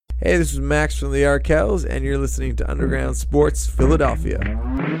Hey, this is Max from the Arkells, and you're listening to Underground Sports Philadelphia.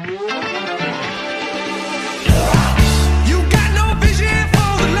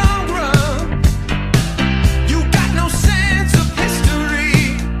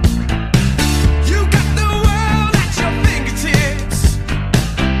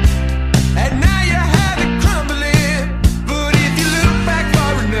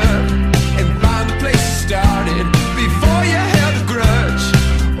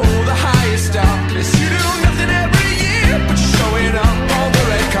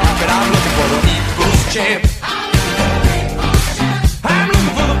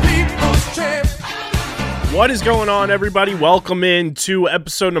 What is going on, everybody? Welcome in to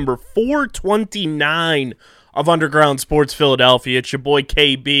episode number 429 of Underground Sports Philadelphia. It's your boy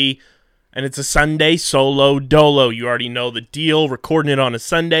KB, and it's a Sunday solo dolo. You already know the deal. Recording it on a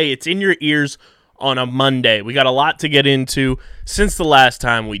Sunday. It's in your ears on a Monday. We got a lot to get into since the last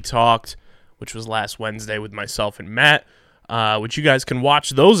time we talked, which was last Wednesday with myself and Matt, which you guys can watch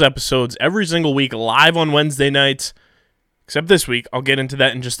those episodes every single week live on Wednesday nights, except this week. I'll get into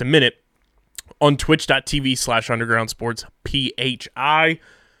that in just a minute. On twitch.tv/undergroundsportsphi.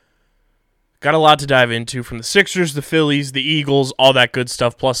 Got a lot to dive into, from the Sixers, the Phillies, the Eagles, all that good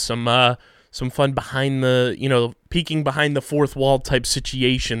stuff, plus some fun behind the, peeking behind the fourth wall type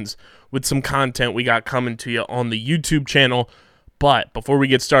situations with some content we got coming to you on the YouTube channel. But before we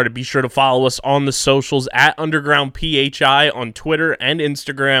get started, be sure to follow us on the socials at UndergroundPHI on Twitter and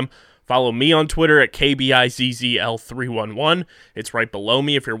Instagram. Follow me on Twitter at KBIZZL311. It's right below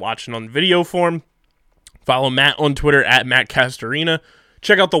me if you're watching on video form. Follow Matt on Twitter at Matt Castorina.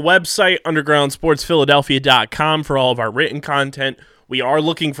 Check out the website, undergroundsportsphiladelphia.com, for all of our written content. We are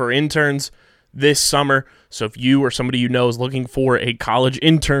looking for interns this summer, so if you or somebody you know is looking for a college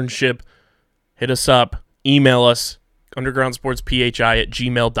internship, hit us up, email us,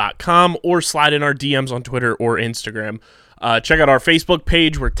 undergroundsportsphi@gmail.com, or slide in our DMs on Twitter or Instagram. Check out our Facebook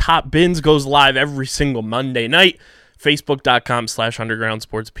page where Top Bins goes live every single Monday night.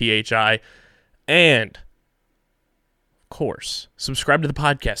 Facebook.com/undergroundsportsphi. And, of course, subscribe to the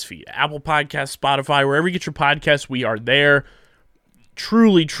podcast feed. Apple Podcasts, Spotify, wherever you get your podcasts, we are there.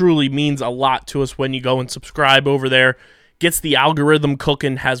 Truly, truly means a lot to us when you go and subscribe over there. Gets the algorithm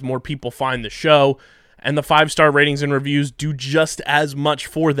cooking, has more people find the show. And the 5-star ratings and reviews do just as much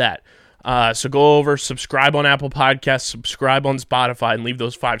for that. So go over, subscribe on Apple Podcasts, subscribe on Spotify, and leave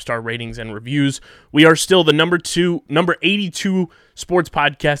those 5-star ratings and reviews. We are still the number 82 sports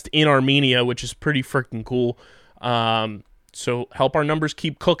podcast in Armenia, which is pretty freaking cool. So help our numbers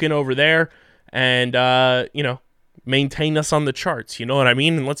keep cooking over there, and maintain us on the charts. You know what I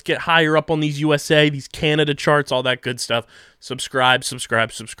mean? And let's get higher up on these USA, these Canada charts, all that good stuff. Subscribe,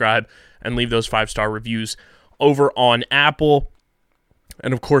 and leave those 5-star reviews over on Apple.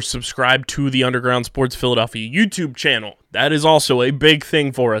 And, of course, subscribe to the Underground Sports Philadelphia YouTube channel. That is also a big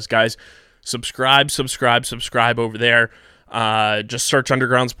thing for us, guys. Subscribe over there. Just search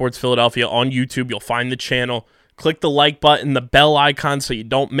Underground Sports Philadelphia on YouTube. You'll find the channel. Click the like button, the bell icon, so you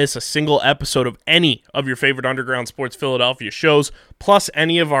don't miss a single episode of any of your favorite Underground Sports Philadelphia shows, plus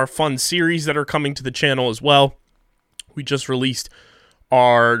any of our fun series that are coming to the channel as well. We just released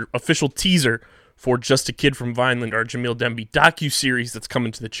our official teaser for Just a Kid from Vineland, our Jamil Demby docu-series that's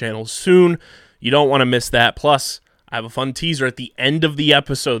coming to the channel soon. You don't want to miss that. Plus, I have a fun teaser at the end of the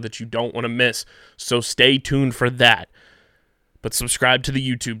episode that you don't want to miss, so stay tuned for that. But subscribe to the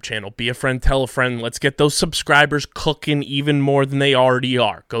YouTube channel. Be a friend, tell a friend. Let's get those subscribers cooking even more than they already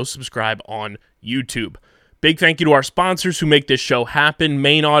are. Go subscribe on YouTube. Big thank you to our sponsors who make this show happen.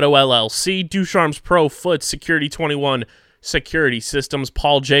 Main Auto LLC, Ducharme's Pro Foot, Security 21 Security Systems,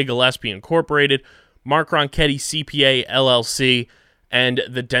 Paul J. Gillespie Incorporated, Mark Ronchetti CPA LLC, and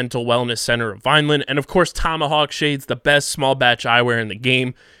the Dental Wellness Center of Vineland, and of course Tomahawk Shades, the best small batch eyewear in the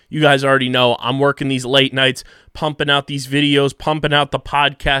game. You guys already know I'm working these late nights, pumping out these videos, pumping out the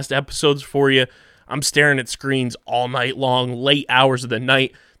podcast episodes for you. I'm staring at screens all night long, late hours of the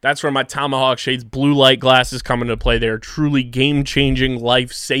night. That's where my Tomahawk Shades blue light glasses come into play. They're truly game-changing,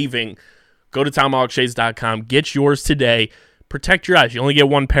 life-saving. Go to TomahawkShades.com. Get yours today. Protect your eyes. You only get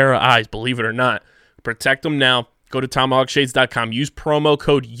one pair of eyes, believe it or not. Protect them now. Go to TomahawkShades.com. Use promo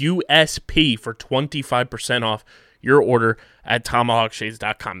code USP for 25% off your order at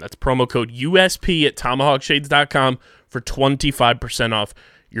TomahawkShades.com. That's promo code USP at TomahawkShades.com for 25% off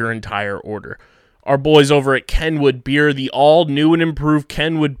your entire order. Our boys over at Kenwood Beer, the all new and improved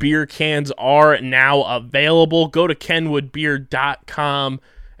Kenwood Beer cans are now available. Go to kenwoodbeer.com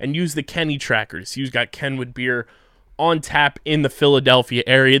and use the Kenny tracker to see who's got Kenwood Beer on tap in the Philadelphia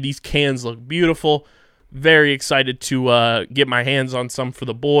area. These cans look beautiful. Very excited to get my hands on some for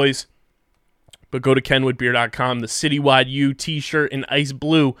the boys. But go to kenwoodbeer.com. The Citywide U t-shirt in ice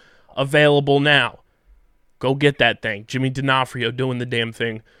blue available now. Go get that thing. Jimmy D'Onofrio doing the damn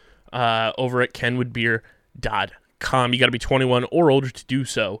thing over at kenwoodbeer.com. You got to be 21 or older to do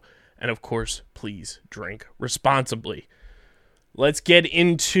so. And, of course, please drink responsibly. Let's get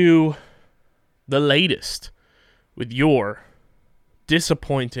into the latest with your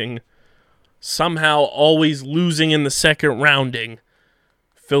disappointing, somehow always losing in the second rounding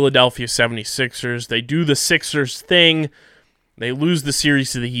Philadelphia 76ers. They do the Sixers thing. They lose the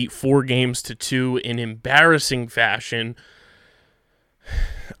series to the Heat 4-2 in embarrassing fashion.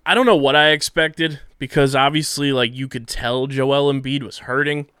 I don't know what I expected because obviously, like, you could tell Joel Embiid was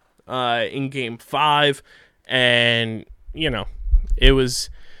hurting in Game 5, and you know, it was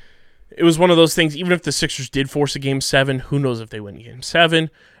one of those things. Even if the Sixers did force a Game 7, who knows if they win Game 7,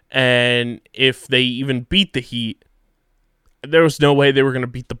 and if they even beat the Heat, there was no way they were going to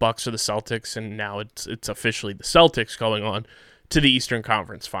beat the Bucks or the Celtics, and now it's officially the Celtics going on to the Eastern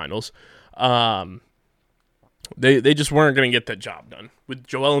Conference Finals. They just weren't going to get that job done with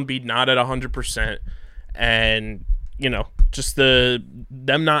Joel Embiid not at 100%, and you know, just them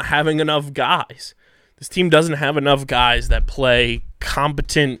not having enough guys. This team doesn't have enough guys that play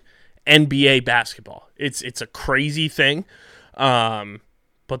competent NBA basketball. It's a crazy thing,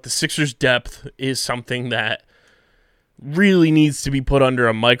 but the Sixers' depth is something that really needs to be put under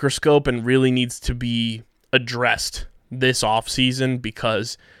a microscope and really needs to be addressed this offseason,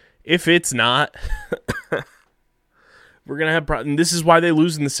 because if it's not, we're going to have problems. And this is why they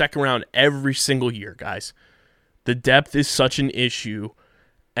lose in the second round every single year, guys. The depth is such an issue,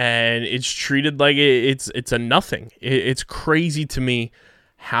 and it's treated like it's a nothing. It's crazy to me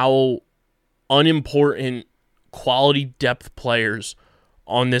how unimportant quality depth players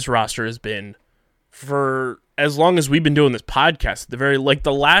on this roster has been for as long as we've been doing this podcast.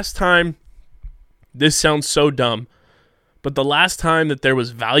 The last time, this sounds so dumb, but the last time that there was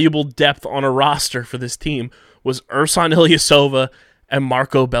valuable depth on a roster for this team was Ersan Ilyasova and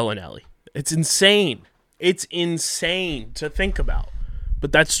Marco Bellinelli. It's insane. It's insane to think about.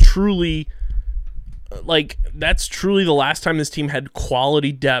 But that's truly the last time this team had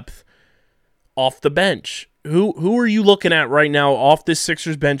quality depth off the bench. Who are you looking at right now off this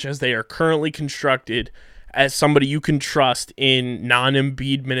Sixers bench as they are currently constructed as somebody you can trust in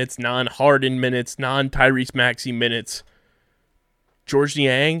non-Embiid minutes, non-Harden minutes, non-Tyrese Maxey minutes? Georges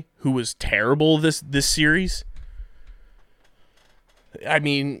Niang, who was terrible this series. I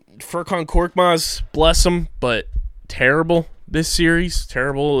mean, Furkan Korkmaz, bless him, but terrible this series.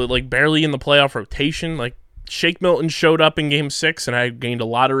 Terrible, like barely in the playoff rotation. Like, Shake Milton showed up in Game 6, and I gained a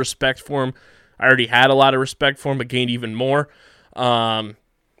lot of respect for him. I already had a lot of respect for him, but gained even more.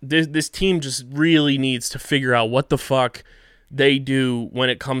 This team just really needs to figure out what the fuck they do when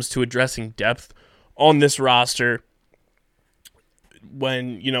it comes to addressing depth on this roster.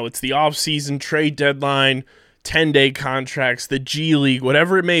 When, you know, it's the offseason, trade deadline, 10-day contracts, the G League,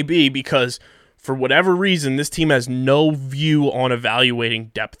 whatever it may be, because for whatever reason, this team has no view on evaluating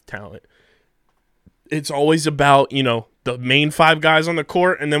depth talent. It's always about, you know, the main 5 guys on the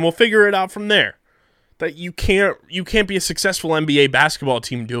court, and then we'll figure it out from there. That you can't be a successful NBA basketball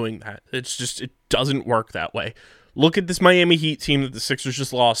team doing that. It doesn't work that way. Look at this Miami Heat team that the Sixers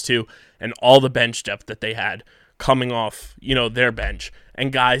just lost to, and all the bench depth that they had coming off, you know, their bench,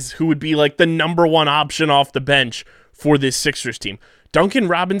 and guys who would be like the number one option off the bench for this Sixers team. Duncan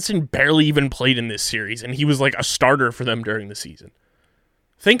Robinson barely even played in this series, and he was like a starter for them during the season.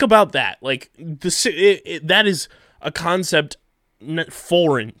 Think about that. Like, that is a concept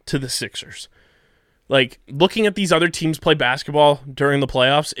foreign to the Sixers. Like, looking at these other teams play basketball during the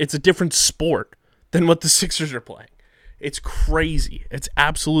playoffs, it's a different sport than what the Sixers are playing. It's crazy. It's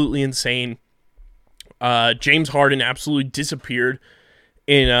absolutely insane. James Harden absolutely disappeared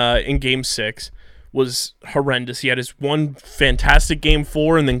in Game 6. Was horrendous. He had his one fantastic Game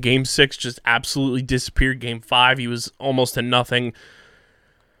 4, and then Game 6 just absolutely disappeared. Game 5, he was almost a nothing.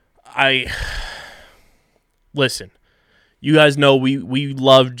 Listen, you guys know we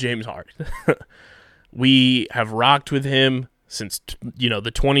love James Harden. We have rocked with him since, you know,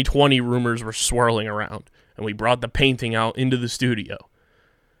 the 2020 rumors were swirling around, and we brought the painting out into the studio.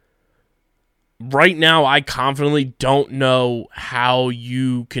 Right now, I confidently don't know how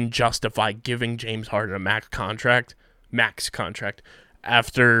you can justify giving James Harden a max contract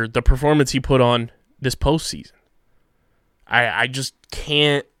after the performance he put on this postseason. I just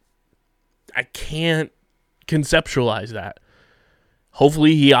can't. I can't conceptualize that.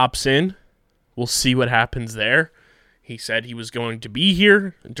 Hopefully he opts in. We'll see what happens there. He said he was going to be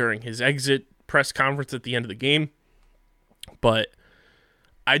here during his exit press conference at the end of the game, but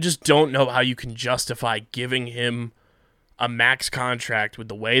I just don't know how you can justify giving him a max contract with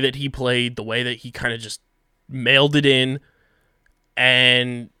the way that he played, the way that he kind of just mailed it in,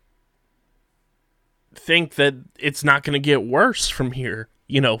 and think that it's not going to get worse from here,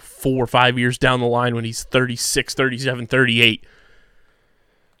 4 or 5 years down the line when he's 36, 37, 38.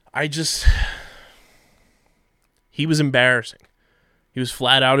 He was embarrassing. He was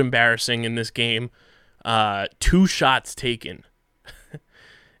flat out embarrassing in this game. 2 shots taken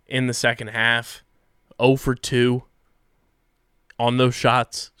in the second half. 0 for 2 on those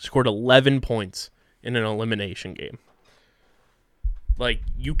shots. Scored 11 points in an elimination game. Like,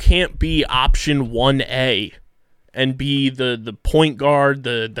 you can't be option 1A and be the point guard,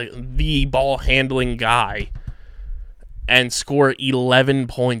 the ball handling guy, and score 11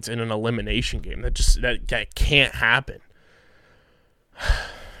 points in an elimination game. That can't happen.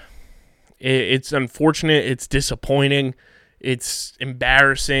 It's unfortunate. It's disappointing. It's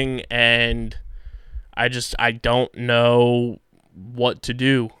embarrassing, and I don't know what to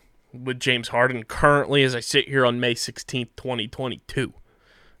do with James Harden currently as I sit here on May 16th, 2022.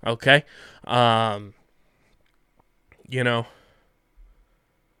 Okay? And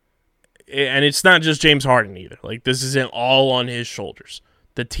it's not just James Harden either. Like, this isn't all on his shoulders.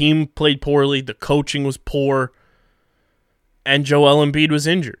 The team played poorly, the coaching was poor, and Joel Embiid was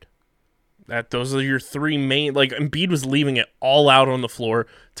injured. Those are your 3 main. Like, Embiid was leaving it all out on the floor.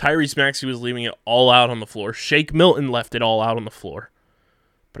 Tyrese Maxey was leaving it all out on the floor. Shake Milton left it all out on the floor.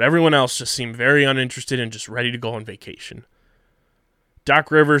 But everyone else just seemed very uninterested and just ready to go on vacation. Doc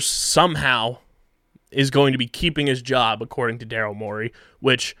Rivers somehow is going to be keeping his job, according to Daryl Morey,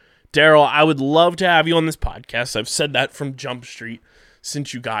 which, Daryl, I would love to have you on this podcast. I've said that from Jump Street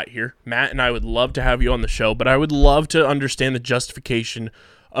since you got here. Matt and I would love to have you on the show, but I would love to understand the justification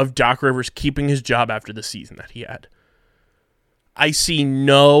of Doc Rivers keeping his job after the season that he had. I see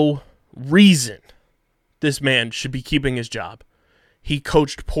no reason this man should be keeping his job. He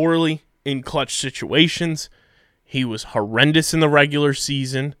coached poorly in clutch situations. He was horrendous in the regular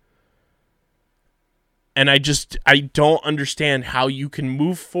season. And I don't understand how you can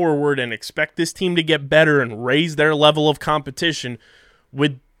move forward and expect this team to get better and raise their level of competition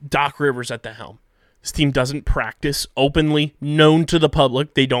with Doc Rivers at the helm. This team doesn't practice openly, known to the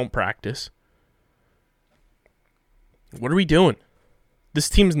public. They don't practice. What are we doing? This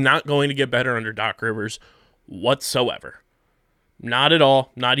team's not going to get better under Doc Rivers whatsoever. Not at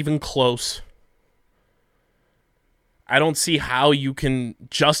all. Not even close. I don't see how you can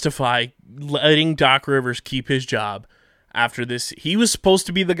justify letting Doc Rivers keep his job after this. He was supposed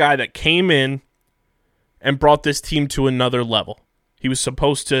to be the guy that came in and brought this team to another level. He was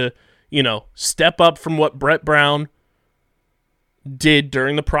supposed to, step up from what Brett Brown did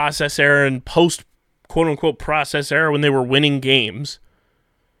during the process era and post quote-unquote process era when they were winning games.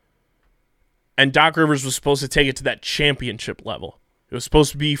 And Doc Rivers was supposed to take it to that championship level. It was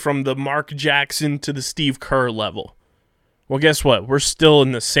supposed to be from the Mark Jackson to the Steve Kerr level. Well, guess what? We're still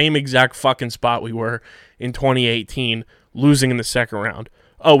in the same exact fucking spot we were in 2018, losing in the second round.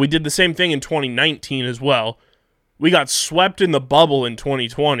 Oh, we did the same thing in 2019 as well. We got swept in the bubble in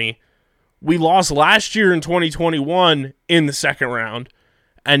 2020. We lost last year in 2021 in the second round.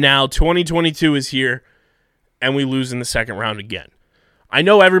 And now 2022 is here, and we lose in the second round again. I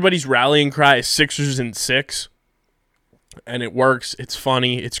know everybody's rallying cry is Sixers in 6, and it works. It's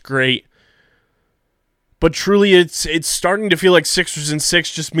funny. It's great. But truly, it's starting to feel like Sixers in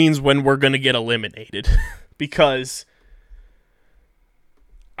 6 just means when we're going to get eliminated. Because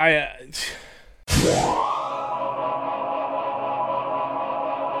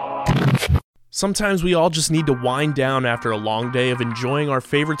sometimes we all just need to wind down after a long day of enjoying our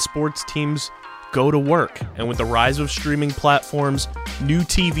favorite sports teams go to work. And with the rise of streaming platforms, new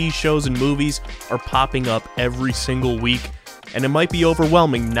TV shows and movies are popping up every single week, and it might be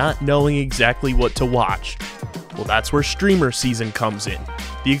overwhelming not knowing exactly what to watch. Well, that's where Streamer Season comes in,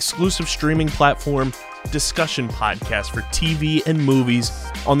 the exclusive streaming platform discussion podcast for TV and movies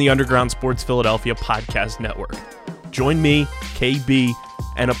on the Underground Sports Philadelphia podcast network. Join me, KB,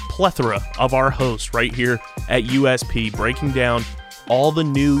 and a plethora of our hosts right here at USP, breaking down all the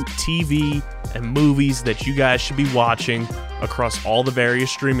new TV and movies that you guys should be watching across all the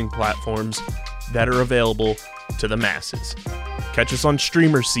various streaming platforms that are available to the masses. Catch us on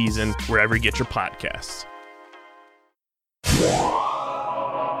Streamer Season wherever you get your podcasts.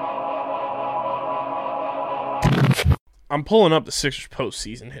 I'm pulling up the Sixers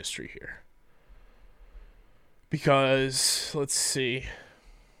postseason history here because, let's see.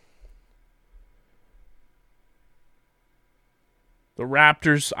 The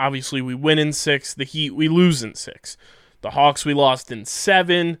Raptors, obviously, we win in 6. The Heat, we lose in 6. The Hawks, we lost in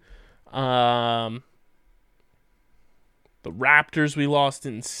 7. The Raptors, we lost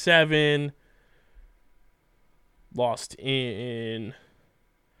in 7. Lost in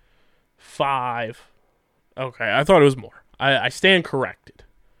 5. Okay, I thought it was more. I stand corrected.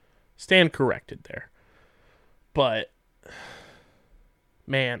 Stand corrected there. But,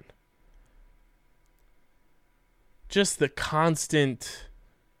 man, just the constant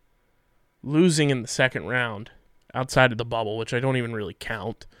losing in the second round outside of the bubble, which I don't even really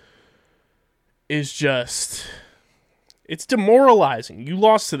count, is just, it's demoralizing. You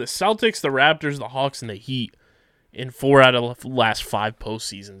lost to the Celtics, the Raptors, the Hawks, and the Heat in 4 out of the last 5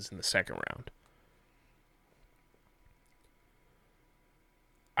 postseasons in the second round.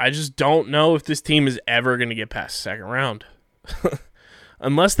 I just don't know if this team is ever going to get past the second round.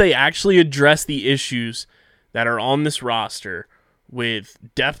 Unless they actually address the issues that are on this roster with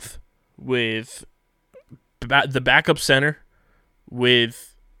depth, with the backup center,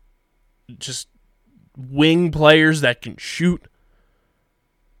 with just wing players that can shoot,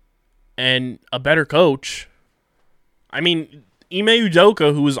 and a better coach. I mean, Ime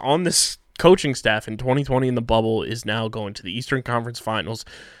Udoka, who was on this coaching staff in 2020 in the bubble, is now going to the Eastern Conference Finals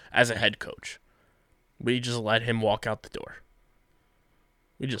as a head coach. We just let him walk out the door.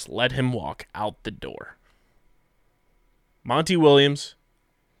 Monty Williams,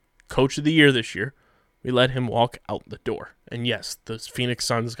 coach of the year this year, we let him walk out the door. And yes, the Phoenix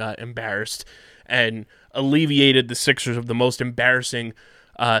Suns got embarrassed and alleviated the Sixers of the most embarrassing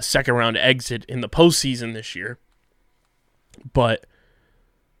second-round exit in the postseason this year. But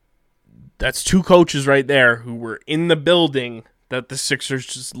that's 2 coaches right there who were in the building that the Sixers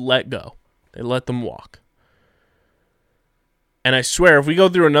just let go. They let them walk. And I swear, if we go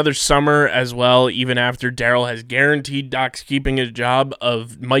through another summer as well, even after Daryl has guaranteed Doc's keeping his job,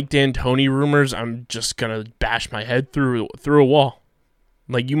 of Mike D'Antoni rumors, I'm just going to bash my head through a wall.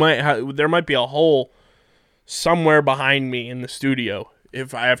 Like, there might be a hole somewhere behind me in the studio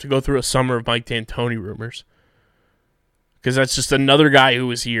if I have to go through a summer of Mike D'Antoni rumors. Because that's just another guy who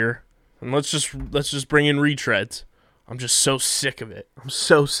was here. And let's just bring in retreads. I'm just so sick of it.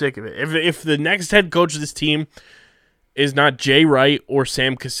 If the next head coach of this team is not Jay Wright or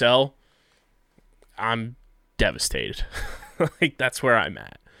Sam Cassell, I'm devastated. Like, that's where I'm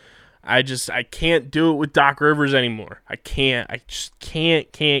at. I can't do it with Doc Rivers anymore. I just can't.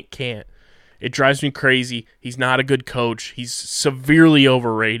 It drives me crazy. He's not a good coach. He's severely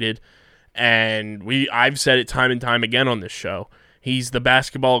overrated. And I've said it time and time again on this show. He's the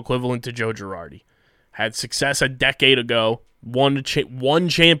basketball equivalent to Joe Girardi. Had success a decade ago, won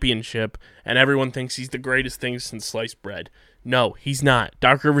championship, and everyone thinks he's the greatest thing since sliced bread. No, he's not.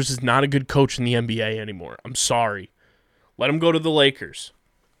 Doc Rivers is not a good coach in the NBA anymore. I'm sorry. Let him go to the Lakers.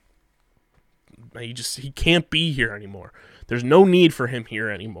 He can't be here anymore. There's no need for him here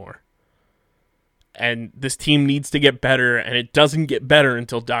anymore. And this team needs to get better, and it doesn't get better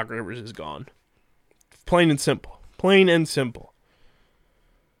until Doc Rivers is gone. Plain and simple.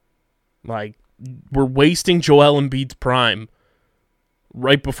 Like, we're wasting Joel Embiid's prime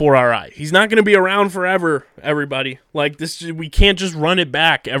right before our eyes. He's not going to be around forever, everybody. Like, this, we can't just run it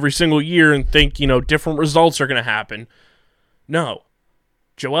back every single year and think, different results are going to happen. No.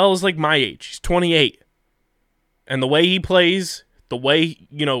 Joel is like my age. He's 28. And the way he plays, the way,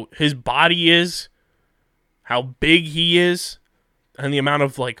 his body is, how big he is, and the amount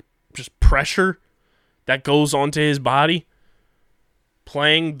of, just pressure that goes onto his body,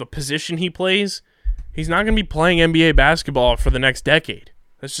 playing the position he plays, he's not going to be playing NBA basketball for the next decade.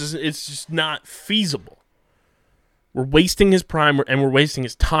 It's just not feasible. We're wasting his prime, and we're wasting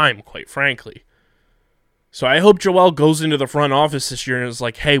his time, quite frankly. So I hope Joel goes into the front office this year and is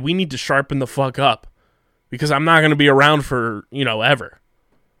like, hey, we need to sharpen the fuck up, because I'm not going to be around for, ever.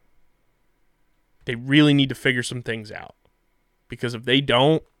 They really need to figure some things out. Because if they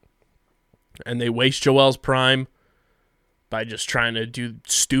don't, and they waste Joel's prime by just trying to do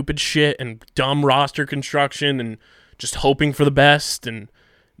stupid shit and dumb roster construction and just hoping for the best and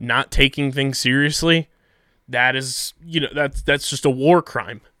not taking things seriously, that is, that's just a war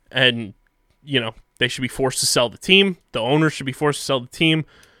crime. And, they should be forced to sell the team. The owners should be forced to sell the team.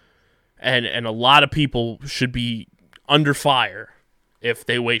 And a lot of people should be under fire if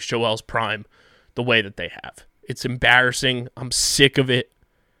they waste Joel's prime the way that they have. It's embarrassing. I'm sick of it.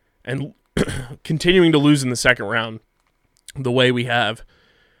 And continuing to lose in the second round the way we have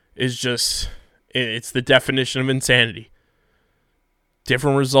is just, it's the definition of insanity.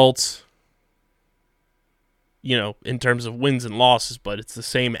 Different results, in terms of wins and losses, but it's the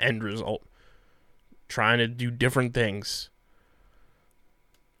same end result. Trying to do different things.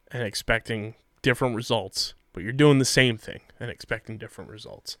 and expecting different results, but you're doing the same thing and expecting different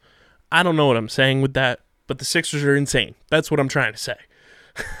results. I don't know what I'm saying with that, but the Sixers are insane. That's what I'm trying to say.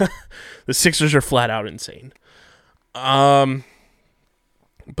 The Sixers are flat out insane. But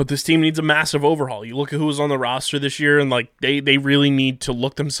this team needs a massive overhaul. You look at who was on the roster this year, and like they really need to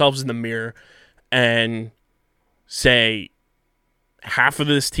look themselves in the mirror and say half of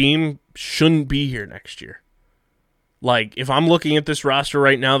this team shouldn't be here next year. Like, if I'm looking at this roster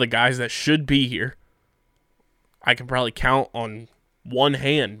right now, the guys that should be here, I can probably count on one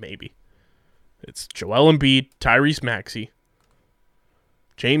hand, maybe. It's Joel Embiid, Tyrese Maxey,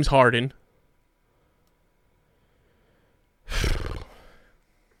 James Harden,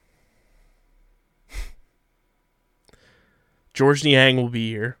 George Niang will be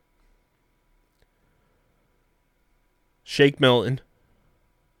here, Shake Milton,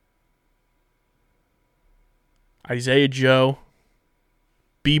 Isaiah Joe,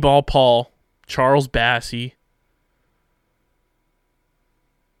 B-Ball Paul, Charles Bassey,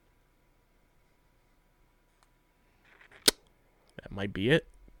 that might be it.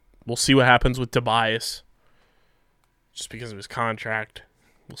 We'll see what happens with Tobias, just because of his contract.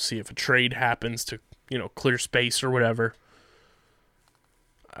 We'll see if a trade happens to, clear space or whatever.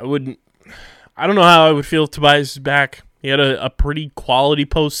 I don't know how I would feel if Tobias is back. He had a pretty quality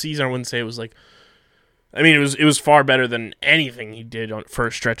postseason. I wouldn't say it was like, it was far better than anything he did on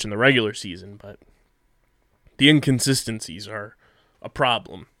first stretch in the regular season, but the inconsistencies are a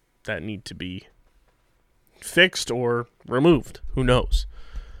problem that need to be fixed or removed. Who knows?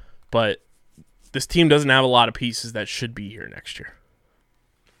 But this team doesn't have a lot of pieces that should be here next year.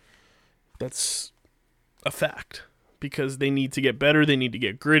 That's a fact, because they need to get better, they need to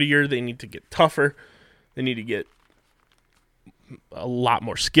get grittier, they need to get tougher, they need to get a lot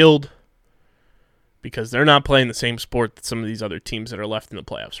more skilled, because they're not playing the same sport that some of these other teams that are left in the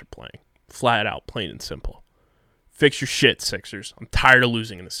playoffs are playing. Flat out, plain and simple. Fix your shit, Sixers. I'm tired of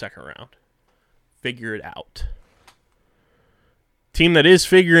losing in the second round. Figure it out. Team that is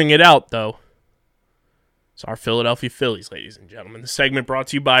figuring it out, though, is our Philadelphia Phillies, ladies and gentlemen. The segment brought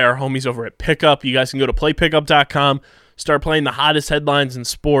to you by our homies over at Pickup. You guys can go to playpickup.com, start playing the hottest headlines in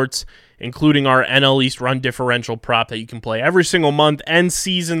sports, including our NL East run differential prop that you can play every single month and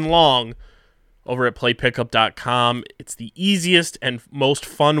season long over at playpickup.com. It's the easiest and most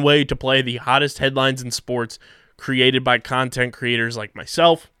fun way to play the hottest headlines in sports created by content creators like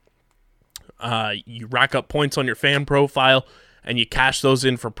myself. You rack up points on your fan profile, and you cash those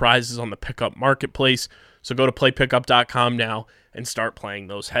in for prizes on the Pickup Marketplace. So go to playpickup.com now and start playing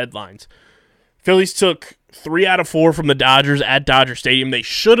those headlines. Phillies took 3 out of 4 from the Dodgers at Dodger Stadium. They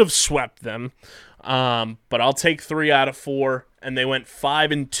should have swept them, but I'll take 3 out of 4, and they went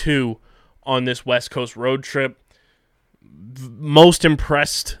 5-2 on this West Coast road trip. Most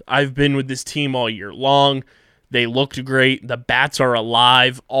impressed I've been with this team all year long. They looked great. The bats are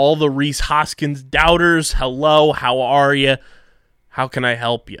alive. All the Rhys Hoskins doubters, hello, how are you? How can I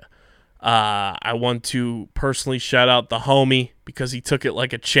help you? I want to personally shout out the homie, because he took it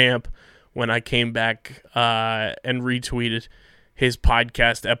like a champ when I came back and retweeted his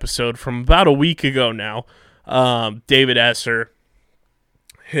podcast episode from about a week ago now. David Esser,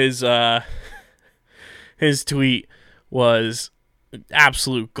 his tweet was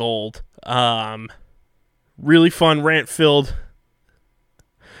absolute gold. Really fun, rant-filled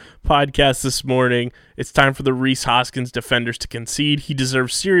podcast this morning. It's time for the Rhys Hoskins defenders to concede. He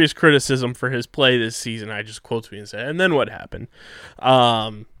deserves serious criticism for his play this season. I just quote me and said, and then what happened?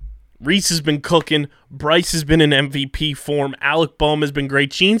 Rhys has been cooking. Bryce has been in MVP form. Alec Bohm has been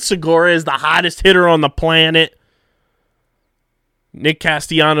great. Gene Segura is the hottest hitter on the planet. Nick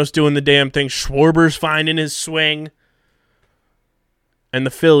Castellanos doing the damn thing. Schwarber's finding his swing. And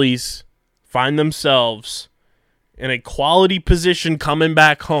the Phillies find themselves in a quality position coming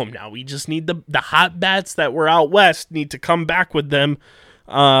back home. Now, we just need the hot bats that were out west need to come back with them,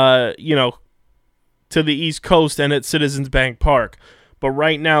 to the East Coast and at Citizens Bank Park. But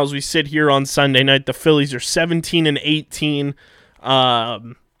right now, as we sit here on Sunday night, the Phillies are 17-18,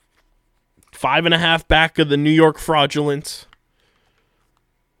 5.5 back of the New York Fraudulence.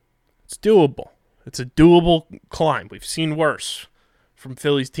 It's doable. It's a doable climb. We've seen worse from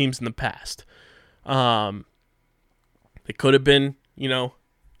Phillies teams in the past. They could have been,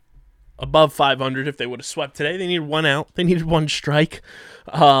 above 500 if they would have swept today. They needed 1 out. They needed 1 strike,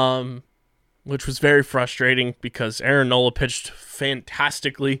 which was very frustrating because Aaron Nola pitched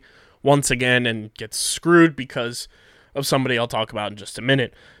fantastically once again and gets screwed because of somebody I'll talk about in just a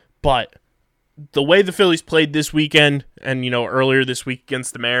minute. But the way the Phillies played this weekend and, earlier this week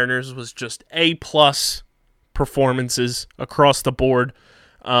against the Mariners was just A+ performances across the board.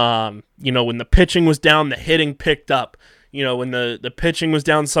 When the pitching was down, the hitting picked up. When the pitching was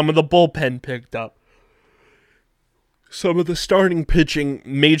down, some of the bullpen picked up. Some of the starting pitching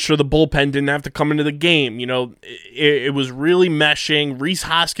made sure the bullpen didn't have to come into the game. It was really meshing. Rhys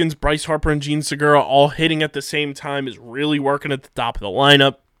Hoskins, Bryce Harper, and Gene Segura all hitting at the same time is really working at the top of the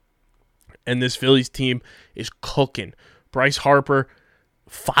lineup. And this Phillies team is cooking. Bryce Harper,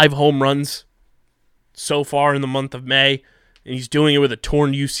 5 home runs so far in the month of May. And he's doing it with a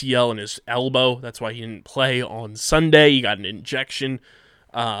torn UCL in his elbow. That's why he didn't play on Sunday. He got an injection,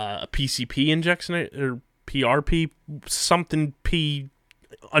 a PCP injection, or PRP, something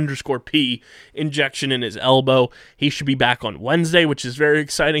P_P injection in his elbow. He should be back on Wednesday, which is very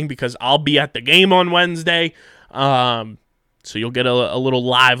exciting because I'll be at the game on Wednesday. So you'll get a little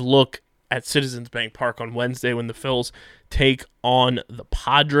live look at Citizens Bank Park on Wednesday when the Phils take on the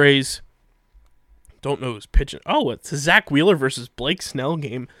Padres. Don't know who's pitching. Oh, it's a Zach Wheeler versus Blake Snell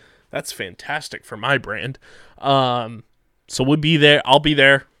game. That's fantastic for my brand. So we'll be there. I'll be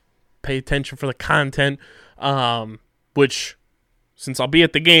there. Pay attention for the content. Which, since I'll be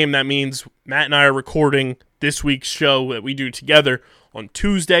at the game, that means Matt and I are recording this week's show that we do together on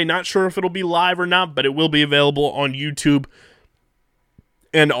Tuesday. Not sure if it'll be live or not, but it will be available on YouTube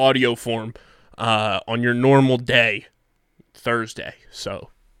and audio form on your normal day, Thursday. So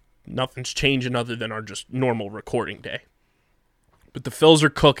nothing's changing other than our just normal recording day. But the Phils are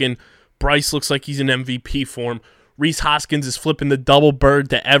cooking. Bryce looks like he's in MVP form. Rhys Hoskins is flipping the double bird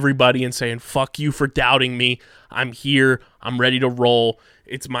to everybody and saying, fuck you for doubting me. I'm here. I'm ready to roll.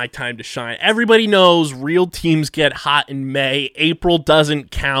 It's my time to shine. Everybody knows real teams get hot in May. April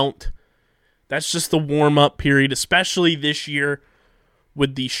doesn't count. That's just the warm-up period, especially this year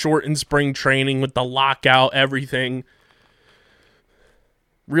with the shortened spring training, with the lockout, everything.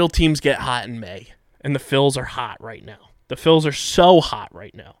 Real teams get hot in May, and the Phils are hot right now. The Phils are so hot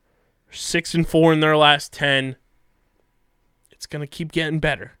right now. They're 6-4 in their last 10. It's going to keep getting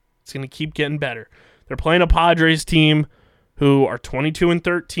better. It's going to keep getting better. They're playing a Padres team who are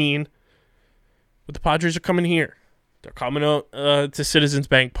 22-13, but the Padres are coming here. They're coming to Citizens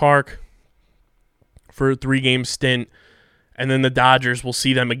Bank Park for a 3-game stint, and then the Dodgers will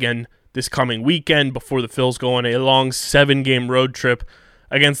see them again this coming weekend before the Phils go on a long 7-game road trip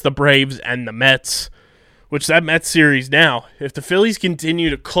against the Braves and the Mets, which that Mets series now, if the Phillies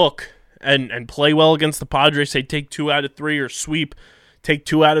continue to cook and play well against the Padres, say take 2 out of 3 or sweep, take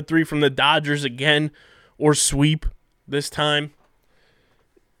 2 out of 3 from the Dodgers again or sweep this time.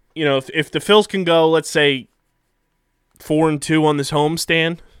 If the Phils can go, let's say, 4-2 on this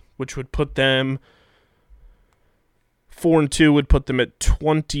homestand, which would put them 4-2 would put them at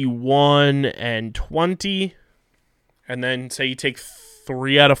 21-20, and then say you take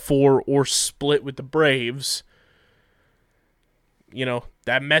 3 out of 4 or split with the Braves,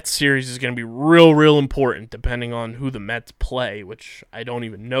 that Mets series is going to be real, real important depending on who the Mets play, which I don't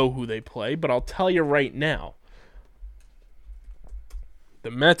even know who they play, but I'll tell you right now. The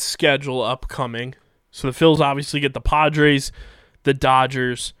Mets schedule upcoming. So the Phils obviously get the Padres, the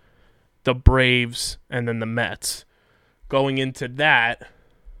Dodgers, the Braves, and then the Mets. Going into that,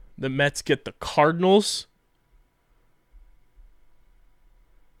 the Mets get the Cardinals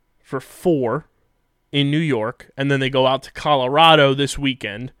for 4 in New York, and then they go out to Colorado this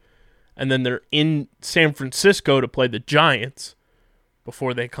weekend, and then they're in San Francisco to play the Giants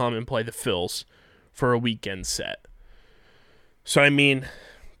before they come and play the Phils for a weekend set. So,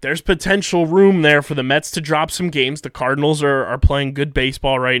 there's potential room there for the Mets to drop some games. The Cardinals are playing good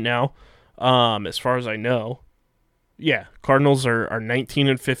baseball right now, as far as I know. Yeah, Cardinals are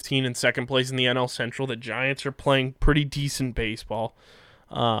 19-15 in second place in the NL Central. The Giants are playing pretty decent baseball.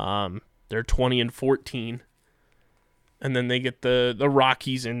 They're 20-14. And then they get the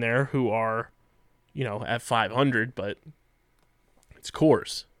Rockies in there, who are, at 500, but it's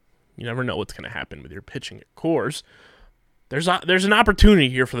Coors. You never know what's going to happen with your pitching at Coors. There's an opportunity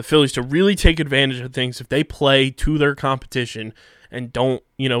here for the Phillies to really take advantage of things if they play to their competition and don't,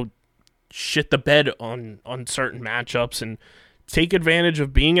 shit the bed on certain matchups and take advantage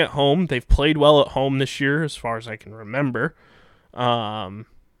of being at home. They've played well at home this year, as far as I can remember.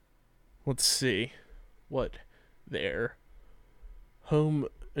 Let's see what their home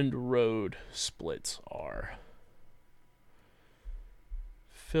and road splits are.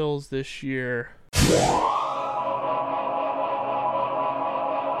 Phils this year.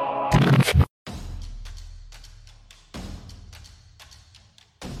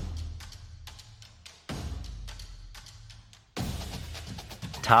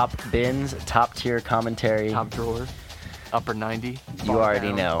 Top bins, top tier commentary. Top drawer, upper 90. You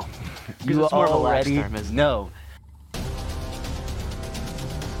already know. You You it's more of a lax already term, isn't it? know.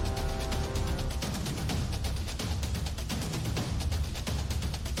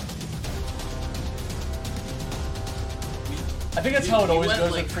 I think that's how it always went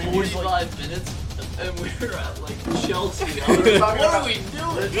goes like in previews. 45 minutes, and we were at like Chelsea. What are we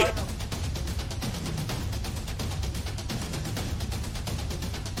doing?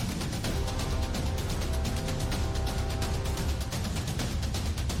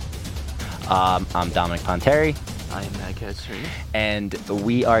 I'm Dominic Ponteri, I am Matt Kestry. and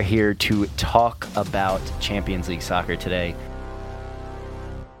we are here to talk about Champions League soccer today.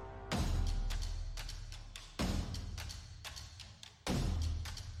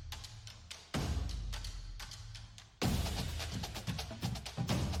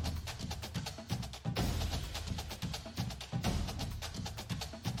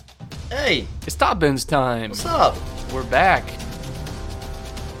 Hey, it's Top Bins time. What's up? We're back.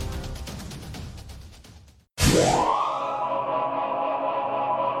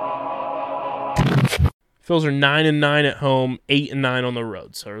 Phils are 9-9 at home, 8-9 on the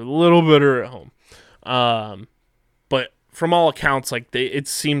road, so a little better at home. But from all accounts, like it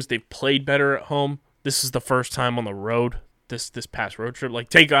seems they've played better at home. This is the first time on the road. This past road trip, like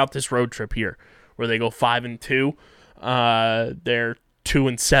take out this road trip here, where they go 5-2. They're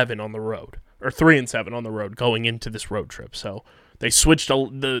 2-7 on the road, or 3-7 on the road going into this road trip. So they switched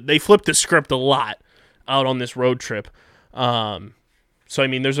they flipped the script a lot out on this road trip. So, I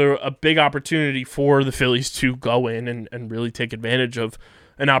mean, there's a big opportunity for the Phillies to go in and really take advantage of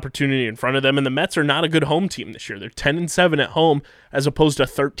an opportunity in front of them. And the Mets are not a good home team this year. They're 10-7 at home as opposed to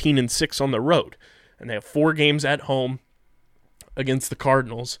 13-6 on the road. And they have 4 games at home against the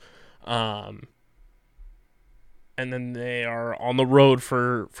Cardinals. And then they are on the road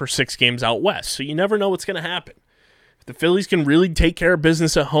for 6 games out west. So you never know what's going to happen. If the Phillies can really take care of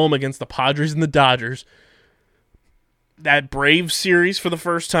business at home against the Padres and the Dodgers, that Braves series for the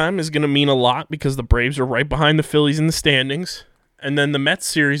first time is going to mean a lot because the Braves are right behind the Phillies in the standings. And then the Mets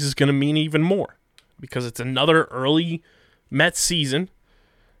series is going to mean even more because it's another early Mets season.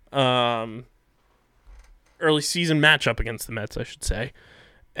 Early season matchup against the Mets, I should say.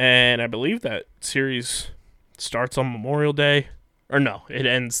 And I believe that series starts on Memorial Day. Or no, it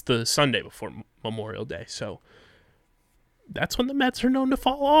ends the Sunday before Memorial Day. So that's when the Mets are known to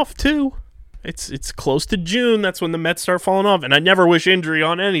fall off too. It's close to June. That's when the Mets start falling off. And I never wish injury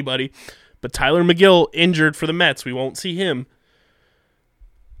on anybody. But Tyler McGill injured for the Mets. We won't see him.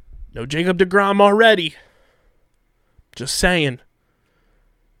 No Jacob deGrom already. Just saying.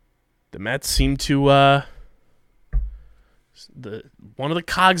 The Mets seem to one of the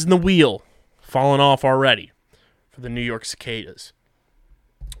cogs in the wheel falling off already for the New York Cicadas.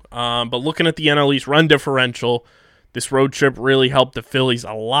 But looking at the NL East run differential, this road trip really helped the Phillies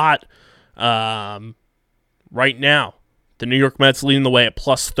a lot. Right now, the New York Mets leading the way at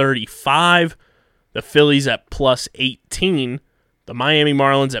plus 35, the Phillies at plus 18, the Miami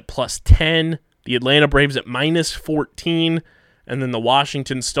Marlins at plus 10, the Atlanta Braves at minus 14, and then the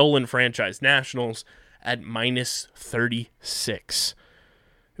Washington Stolen Franchise Nationals at minus 36.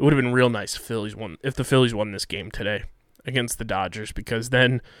 It would have been real nice if the Phillies won this game today against the Dodgers, because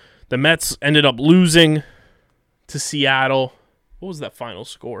then the Mets ended up losing to Seattle. What was that final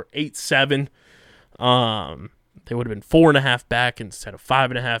score? 8-7. They would have been 4.5 back instead of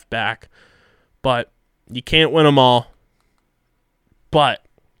 5.5 back. But you can't win them all. But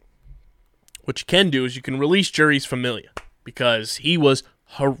what you can do is you can release Jeurys Familia, because he was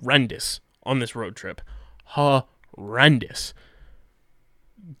horrendous on this road trip. Horrendous.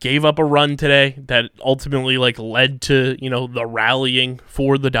 Gave up a run today that ultimately led to, the rallying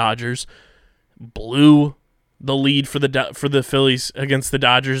for the Dodgers. Blew the lead for the Phillies against the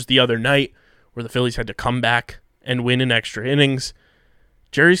Dodgers the other night, where the Phillies had to come back and win in extra innings.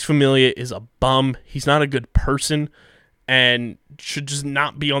 Jeurys Familia is a bum. He's not a good person and should just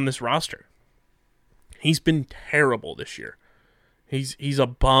not be on this roster. He's been terrible this year. He's a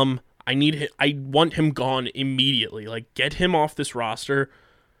bum. I want him gone immediately. Get him off this roster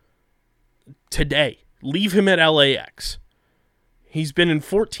today. Leave him at LAX. He's been in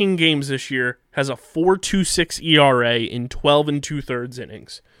 14 games this year, has a 4.26 ERA in 12 2/3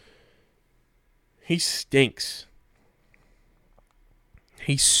 innings. He stinks.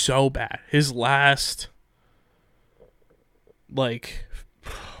 He's so bad. His last, oh my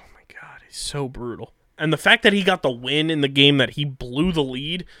God, he's so brutal. And the fact that he got the win in the game that he blew the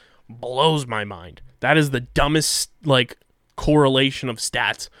lead blows my mind. That is the dumbest, correlation of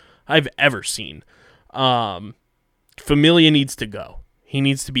stats I've ever seen. Familia needs to go. He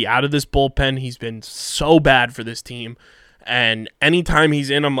needs to be out of this bullpen. He's been so bad for this team. And anytime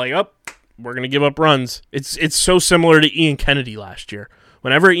he's in, I'm like, we're going to give up runs. It's so similar to Ian Kennedy last year.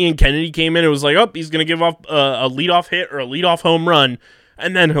 Whenever Ian Kennedy came in, it was like, he's going to give up a leadoff hit or a leadoff home run,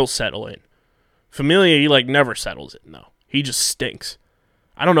 and then he'll settle in. Familia, he never settles in, though. He just stinks.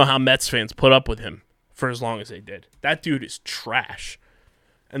 I don't know how Mets fans put up with him for as long as they did. That dude is trash.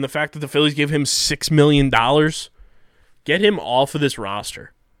 And the fact that the Phillies gave him $6 million, get him off of this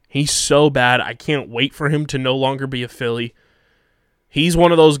roster. He's so bad. I can't wait for him to no longer be a Philly. He's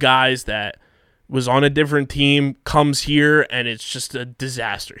one of those guys that was on a different team, comes here, and it's just a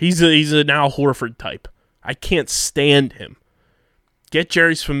disaster. He's a now Horford type. I can't stand him. Get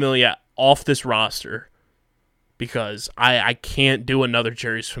Jeurys Familia off this roster because I can't do another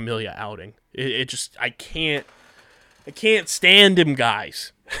Jeurys Familia outing. I can't stand him,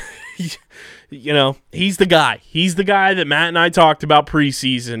 guys. He's the guy. He's the guy that Matt and I talked about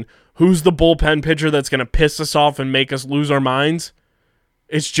preseason. Who's the bullpen pitcher that's going to piss us off and make us lose our minds?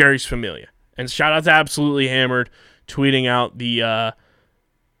 It's Jeurys Familia. And shout out to Absolutely Hammered tweeting out the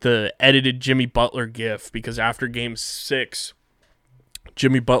edited Jimmy Butler gif because after Game 6,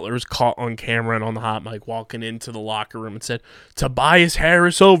 Jimmy Butler was caught on camera and on the hot mic walking into the locker room and said, Tobias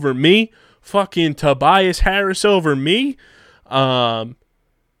Harris over me? Fucking Tobias Harris over me?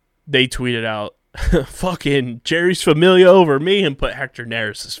 They tweeted out, fucking Jeurys Familia over me and put Hector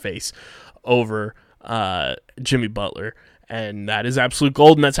Neris' face over Jimmy Butler. And that is absolute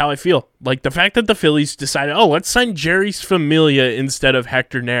gold, and that's how I feel. Like, the fact that the Phillies decided, let's sign Jeurys Familia instead of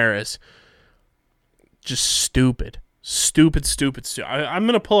Hector Neris, just stupid. Stupid. I'm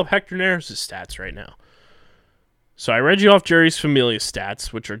going to pull up Hector Neris' stats right now. So I read you off Jeurys Familia's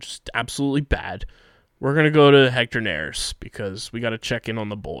stats, which are just absolutely bad. We're going to go to Hector Neris because we got to check in on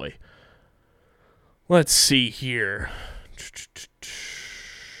the boy. Let's see here.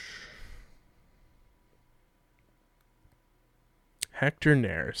 Hector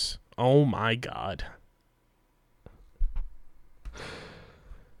Neris. Oh, my God.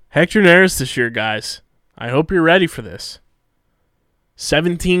 Hector Neris this year, guys. I hope you're ready for this.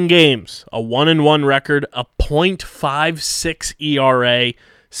 17 games, a 1-1 record, a .56 ERA,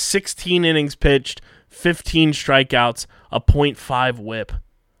 16 innings pitched, 15 strikeouts, a .5 whip.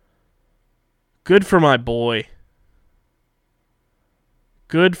 Good for my boy.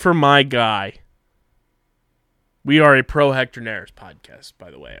 Good for my guy. We are a pro Hector Neris podcast, by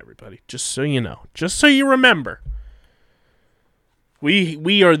the way, everybody. Just so you know. Just so you remember.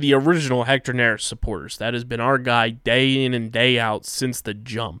 We are the original Hector Neris supporters. That has been our guy day in and day out since the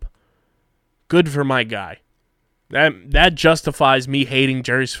jump. Good for my guy. That justifies me hating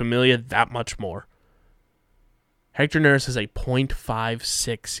Jeurys Familia that much more. Hector Neris has a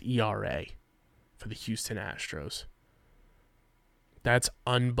 .56 ERA for the Houston Astros. That's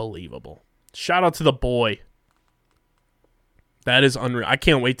unbelievable. Shout out to the boy. That is unreal. I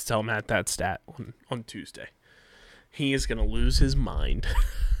can't wait to tell Matt that stat on Tuesday. He is going to lose his mind.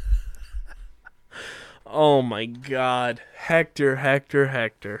 Oh, my God. Hector.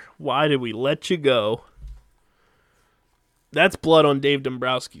 Why did we let you go? That's blood on Dave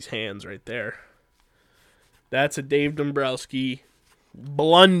Dombrowski's hands right there. That's a Dave Dombrowski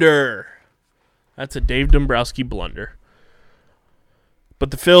blunder. But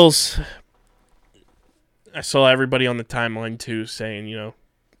the Phils, I saw everybody on the timeline, too, saying,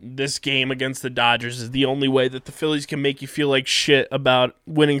 this game against the Dodgers is the only way that the Phillies can make you feel like shit about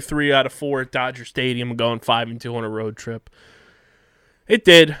winning 3 out of 4 at Dodger Stadium and going 5-2 on a road trip. It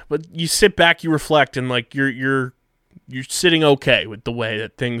did, but you sit back, you reflect, and you're sitting okay with the way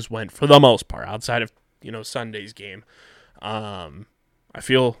that things went for the most part, outside of Sunday's game. I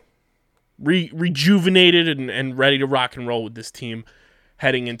feel rejuvenated and ready to rock and roll with this team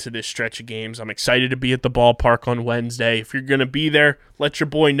heading into this stretch of games. I'm excited to be at the ballpark on Wednesday. If you're going to be there, let your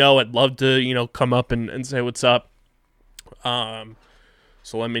boy know. I'd love to, come up and say what's up. So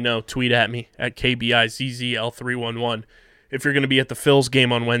let me know. Tweet at me at KBIZZL311 if you're going to be at the Phils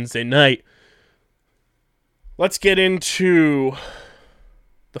game on Wednesday night. Let's get into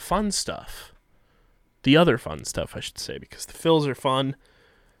the fun stuff. The other fun stuff, I should say, because the Phils are fun.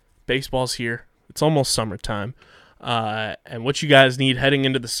 Baseball's here. It's almost summertime. And what you guys need heading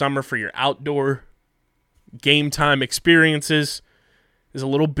into the summer for your outdoor game time experiences is a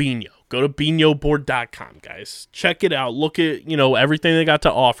little Bino. Go to BinoBoard.com, guys. Check it out. Look at, everything they got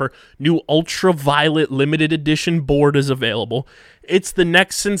to offer. New ultraviolet limited edition board is available. It's the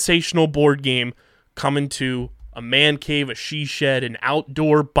next sensational board game coming to a man cave, a she shed, an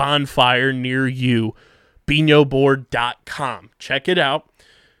outdoor bonfire near you. BinoBoard.com. Check it out.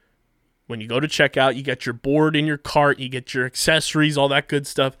 When you go to checkout, you get your board in your cart, you get your accessories, all that good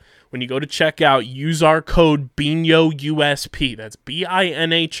stuff. When you go to checkout, use our code BINHOUSP. That's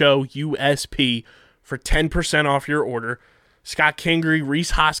BINHOUSP for 10% off your order. Scott Kingery,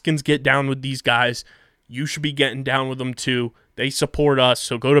 Reese Hoskins get down with these guys. You should be getting down with them too. They support us,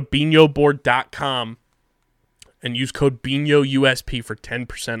 so go to BinoBoard.com and use code BINYOUSP for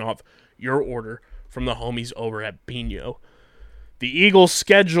 10% off your order from the homies over at Bino. The Eagles'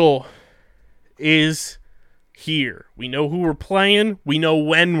 schedule is here. We know who we're playing. We know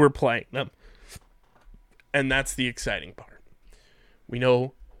when we're playing them. And that's the exciting part. We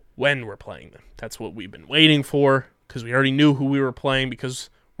know when we're playing them. That's what we've been waiting for, because we already knew who we were playing, because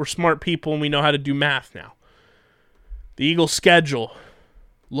we're smart people and we know how to do math now. The Eagles' schedule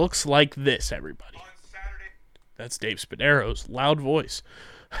looks like this, everybody. That's Dave Spadero's loud voice.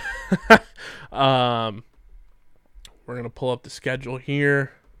 We're going to pull up the schedule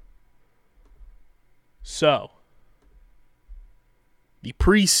here. So, the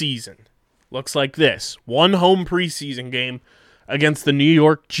preseason looks like this. One home preseason game against the New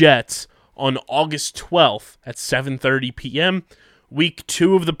York Jets on August 12th at 7:30 p.m. Week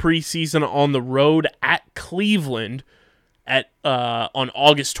 2 of the preseason on the road at Cleveland on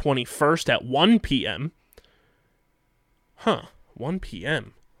August 21st at 1 p.m. 1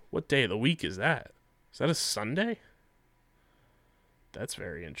 p.m. What day of the week is that? Is that a Sunday? That's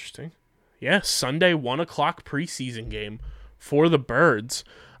very interesting. Yeah, Sunday, 1 o'clock preseason game for the Birds.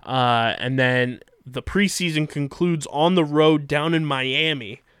 And then the preseason concludes on the road down in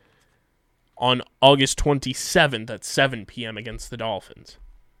Miami on August 27th at 7 p.m. against the Dolphins.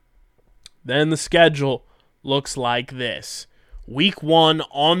 Then the schedule looks like this. Week 1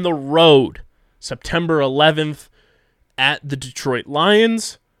 on the road, September 11th at the Detroit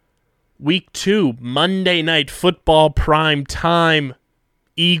Lions. Week 2, Monday Night Football prime time,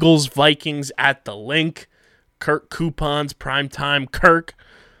 Eagles Vikings at the Link. Kirk Coupons prime time. Kirk,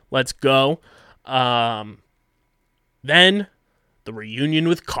 let's go. Then the reunion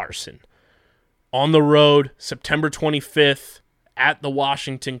with Carson on the road, September 25th at the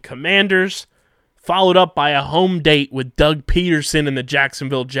Washington Commanders, followed up by a home date with Doug Peterson and the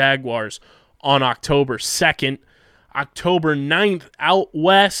Jacksonville Jaguars on October 2nd. October 9th, out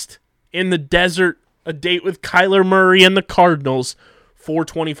west in the desert, a date with Kyler Murray and the Cardinals,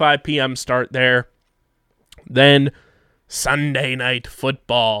 4:25 p.m. start there. Then Sunday Night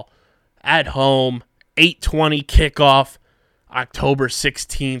Football at home, 8:20 kickoff, October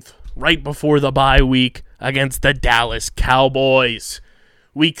 16th, right before the bye week against the Dallas Cowboys.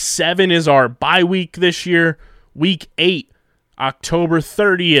 Week 7 is our bye week this year. Week 8, October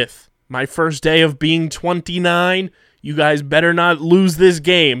 30th, my first day of being 29. You guys better not lose this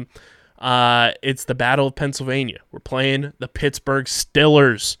game. It's the Battle of Pennsylvania. We're playing the Pittsburgh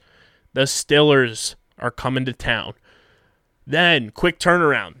Steelers. The Steelers are coming to town. Then, quick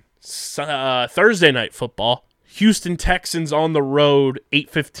turnaround. Thursday Night Football. Houston Texans on the road,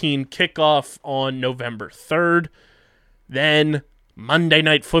 8:15 kickoff on November 3rd. Then, Monday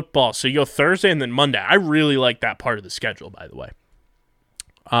Night Football. So you go Thursday and then Monday. I really like that part of the schedule, by the way.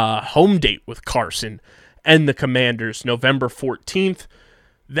 Home date with Carson and the Commanders, November 14th.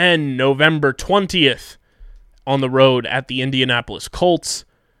 Then November 20th on the road at the Indianapolis Colts.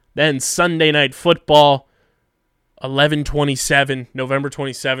 Then Sunday Night Football, 11/27, November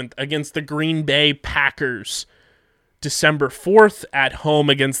 27th, against the Green Bay Packers. December 4th at home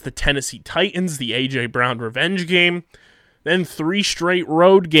against the Tennessee Titans, the A.J. Brown revenge game. Then 3 straight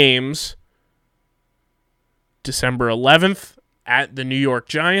road games. December 11th at the New York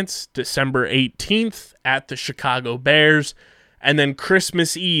Giants. December 18th at the Chicago Bears. And then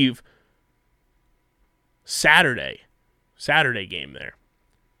Christmas Eve, Saturday game there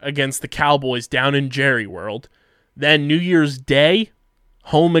against the Cowboys down in Jerry World. Then New Year's Day,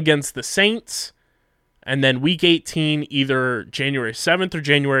 home against the Saints. And then Week 18, either January 7th or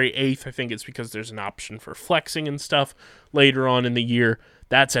January 8th. I think it's because there's an option for flexing and stuff later on in the year.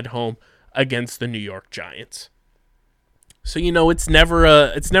 That's at home against the New York Giants. So, it's never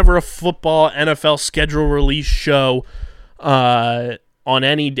a football NFL schedule release show on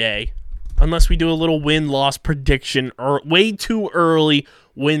any day, unless we do a little win-loss prediction, or way too early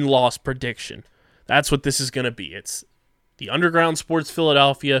win-loss prediction. That's what this is going to be. It's the Underground Sports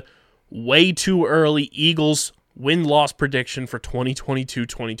Philadelphia, way too early Eagles win-loss prediction for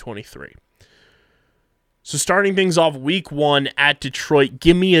 2022-2023. So starting things off, Week 1 at Detroit,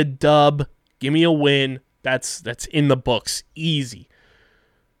 give me a dub, give me a win. That's in the books, easy.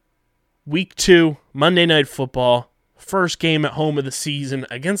 Week 2, Monday Night Football. First game at home of the season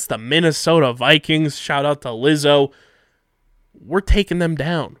against the Minnesota Vikings. Shout out to Lizzo. We're taking them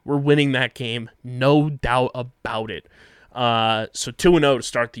down. We're winning that game. No doubt about it. So 2-0 to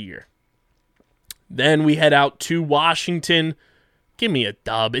start the year. Then we head out to Washington. Give me a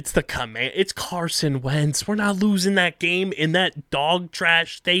dub. It's It's Carson Wentz. We're not losing that game in that dog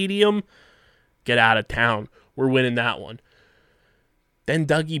trash stadium. Get out of town. We're winning that one. Then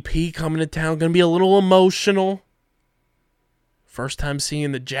Dougie P coming to town. Going to be a little emotional. First time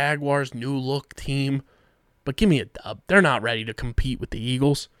seeing the Jaguars' new look team. But give me a dub. They're not ready to compete with the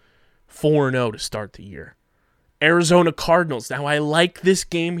Eagles. 4-0 to start the year. Arizona Cardinals. Now, I like this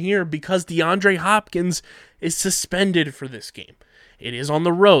game here because DeAndre Hopkins is suspended for this game. It is on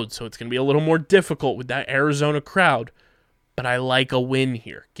the road, so it's going to be a little more difficult with that Arizona crowd. But I like a win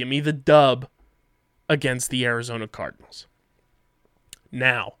here. Give me the dub against the Arizona Cardinals.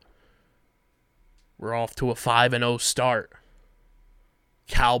 Now, we're off to a 5-0 start.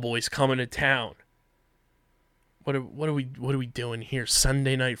 Cowboys coming to town. What are we doing here?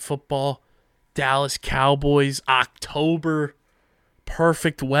 Sunday Night Football, Dallas Cowboys, October,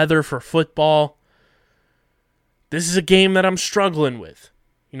 perfect weather for football. This is a game that I'm struggling with.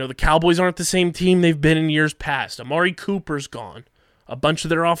 You know, the Cowboys aren't the same team they've been in years past. Amari Cooper's gone. A bunch of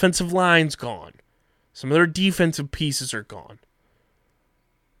their offensive line's gone. Some of their defensive pieces are gone.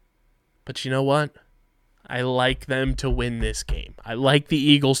 But you know what? I like them to win this game. I like the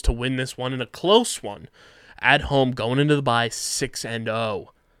Eagles to win this one in a close one at home going into the bye 6-0.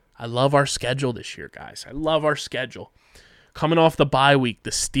 I love our schedule this year, guys. I love our schedule. Coming off the bye week,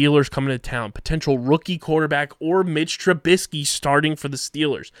 the Steelers coming to town. Potential rookie quarterback or Mitch Trubisky starting for the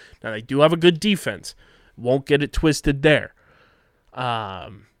Steelers. Now, they do have a good defense. Won't get it twisted there.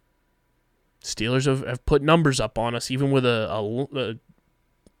 Steelers have put numbers up on us, even with a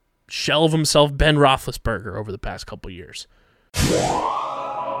shell of himself Ben Roethlisberger over the past couple years.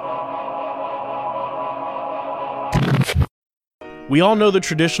 We all know the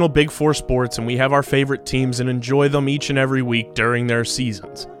traditional Big Four sports, and we have our favorite teams and enjoy them each and every week during their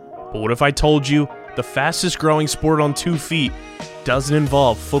seasons. But what if I told you the fastest growing sport on 2 feet doesn't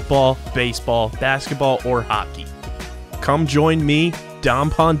involve football, baseball, basketball, or hockey? Come join me,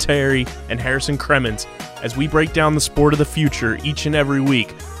 Dom Ponteri, and Harrison Kremens as we break down the sport of the future each and every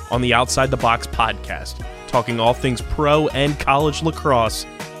week on the Outside the Box podcast, talking all things pro and college lacrosse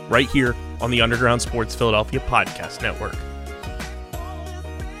right here on the Underground Sports Philadelphia Podcast Network.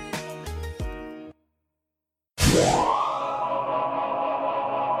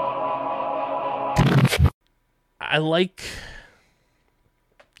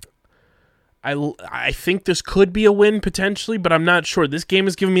 I think this could be a win potentially, but I'm not sure. This game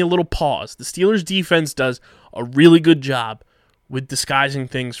has given me a little pause. The Steelers defense does a really good job with disguising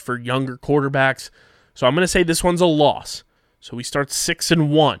things for younger quarterbacks. So I'm going to say this one's a loss. So we start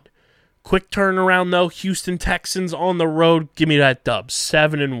 6-1. Quick turnaround though. Houston Texans on the road. Give me that dub.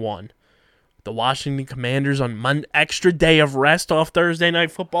 7-1. The Washington Commanders on extra day of rest off Thursday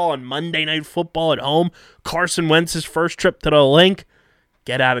Night Football and Monday Night Football at home. Carson Wentz's first trip to the Link.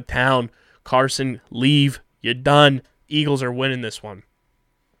 Get out of town. Carson, leave. You're done. Eagles are winning this one.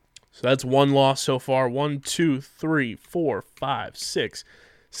 So that's one loss so far. 1, 2, 3, 4, 5, 6,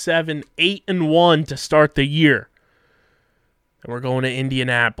 7, 8-1 to start the year. And we're going to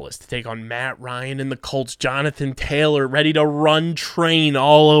Indianapolis to take on Matt Ryan and the Colts. Jonathan Taylor ready to run train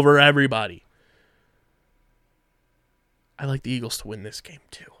all over everybody. I like the Eagles to win this game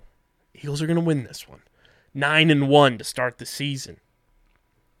too. Eagles are going to win this one. 9-1 to start the season.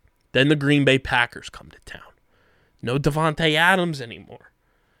 Then the Green Bay Packers come to town. No Devontae Adams anymore.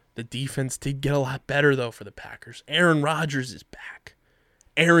 The defense did get a lot better, though, for the Packers. Aaron Rodgers is back.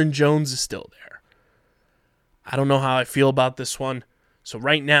 Aaron Jones is still there. I don't know how I feel about this one. So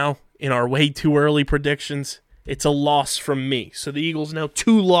right now, in our way too early predictions, it's a loss from me. So the Eagles now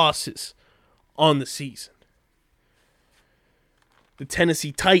 2 losses on the season. The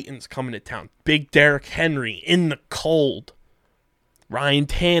Tennessee Titans coming to town. Big Derrick Henry in the cold. Ryan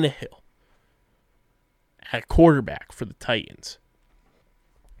Tannehill at quarterback for the Titans.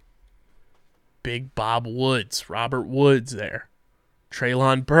 Big Bob Woods, Robert Woods there.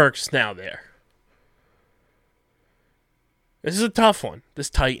 Treylon Burks now there. This is a tough one, this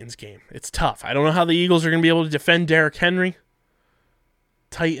Titans game. It's tough. I don't know how the Eagles are going to be able to defend Derrick Henry.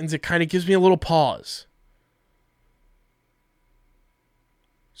 Titans, it kind of gives me a little pause.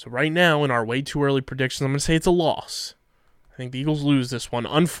 So right now, in our way too early predictions, I'm going to say it's a loss. I think the Eagles lose this one,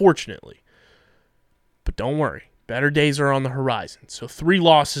 unfortunately. But don't worry. Better days are on the horizon. So 3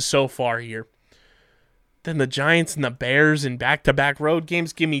 losses so far here. Then the Giants and the Bears in back-to-back road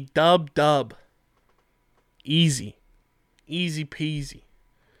games. Give me dub. Easy. Easy peasy.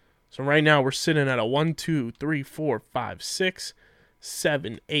 So right now we're sitting at a 1, 2, 3, 4, 5, 6,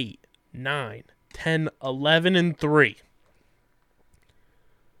 7, 8, 9, 10, 11, and 3.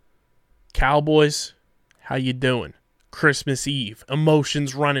 Cowboys, how you doing? Christmas Eve.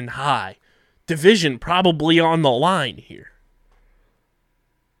 Emotions running high. Division probably on the line here.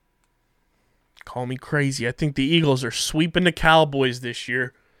 Call me crazy. I think the Eagles are sweeping the Cowboys this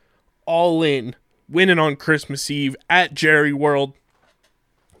year. All in. winning on Christmas Eve at Jerry World.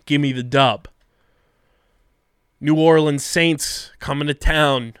 Give me the dub. New Orleans Saints coming to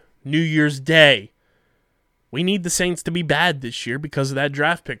town New Year's Day. We need the Saints to be bad this year because of that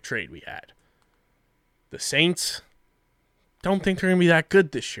draft pick trade we had. The Saints don't think they're going to be that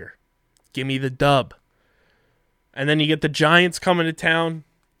good this year. Give me the dub. And then you get the Giants coming to town.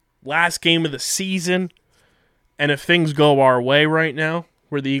 Last game of the season. And if things go our way right now,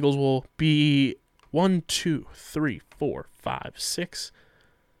 where the Eagles will be 1, 2, 3, 4, 5, 6,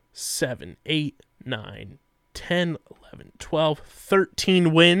 7, 8, 9, 10, 11, 12,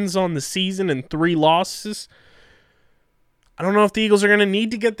 13 wins on the season and 3 losses. I don't know if the Eagles are going to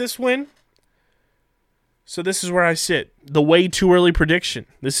need to get this win. So this is where I sit. The way too early prediction.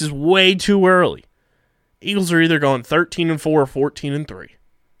 This is way too early. Eagles are either going 13-4 or 14-3.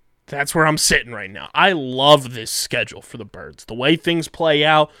 That's where I'm sitting right now. I love this schedule for the Birds. The way things play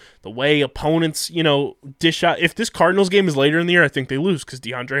out, the way opponents, dish out. If this Cardinals game is later in the year, I think they lose because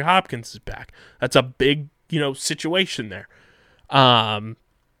DeAndre Hopkins is back. That's a big, situation there.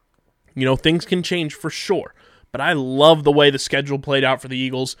 Things can change for sure. But I love the way the schedule played out for the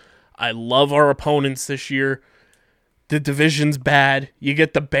Eagles. I love our opponents this year. The division's bad. You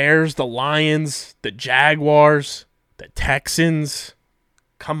get the Bears, the Lions, the Jaguars, the Texans.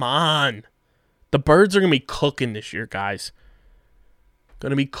 Come on. The Birds are going to be cooking this year, guys.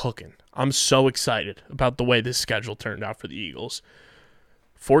 Going to be cooking. I'm so excited about the way this schedule turned out for the Eagles.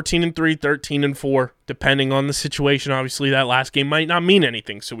 14-3, 13-4, depending on the situation. Obviously, that last game might not mean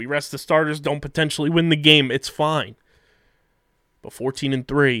anything, so we rest the starters, don't potentially win the game. It's fine. But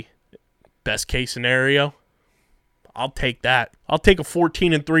 14-3, best case scenario, I'll take that. I'll take a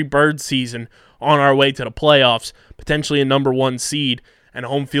 14-3 Bird season on our way to the playoffs, potentially a number 1 seed and a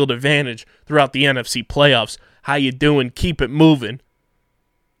home field advantage throughout the NFC playoffs. How you doing? Keep it moving.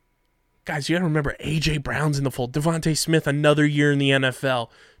 Guys, you got to remember, A.J. Brown's in the fold. Devontae Smith, another year in the NFL.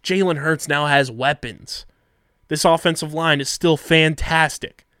 Jalen Hurts now has weapons. This offensive line is still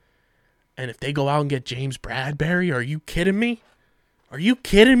fantastic. And if they go out and get James Bradberry, are you kidding me? Are you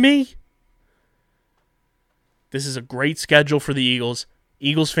kidding me? This is a great schedule for the Eagles.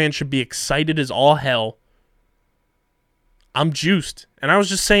 Eagles fans should be excited as all hell. I'm juiced. And I was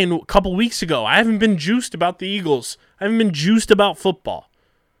just saying a couple weeks ago, I haven't been juiced about the Eagles. I haven't been juiced about football.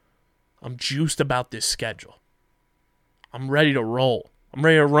 I'm juiced about this schedule. I'm ready to roll. I'm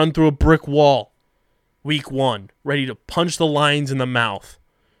ready to run through a brick wall. Week 1. Ready to punch the Lions in the mouth.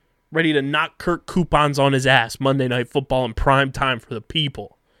 Ready to knock Kirk Coupons on his ass Monday Night Football in prime time for the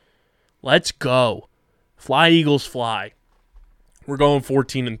people. Let's go. Fly, Eagles, fly. We're going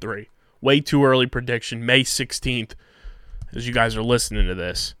 14-3. Way too early prediction. May 16th. As you guys are listening to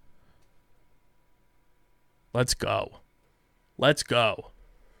this. Let's go. Let's go.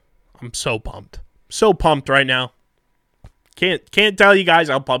 I'm so pumped. So pumped right now. Can't tell you guys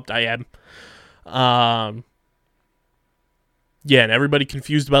how pumped I am. Yeah, and everybody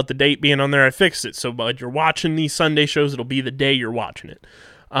confused about the date being on there. I fixed it. So when you're watching these Sunday shows, it'll be the day you're watching it.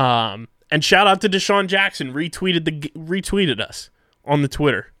 And shout out to Deshaun Jackson. Retweeted us on the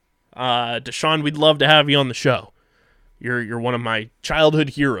Twitter. Deshaun, we'd love to have you on the show. You're one of my childhood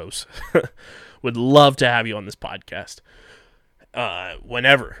heroes. Would love to have you on this podcast.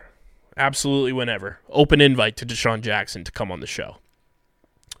 Whenever. Absolutely whenever. Open invite to Deshaun Jackson to come on the show.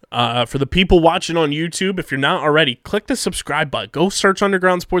 For the people watching on YouTube, if you're not already, click the subscribe button. Go search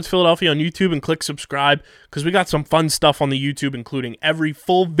Underground Sports Philadelphia on YouTube and click subscribe because we got some fun stuff on the YouTube, including every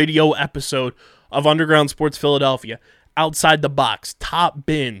full video episode of Underground Sports Philadelphia. Outside the Box, Top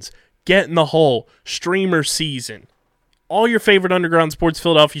Bins, Get in the Hole, Streamer Season. All your favorite Underground Sports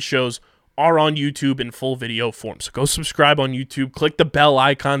Philadelphia shows are on YouTube in full video form. So go subscribe on YouTube. Click the bell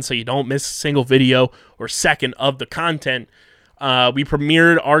icon so you don't miss a single video or second of the content. We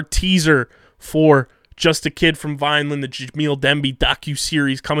premiered our teaser for Just a Kid from Vineland, the Jameel Demby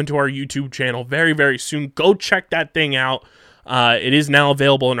docuseries coming to our YouTube channel very, very soon. Go check that thing out. It is now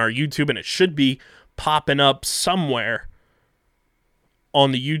available on our YouTube, and it should be popping up somewhere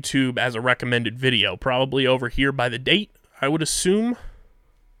on the YouTube as a recommended video. Probably over here by the date, I would assume.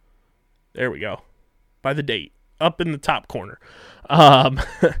 There we go. By the date. Up in the top corner.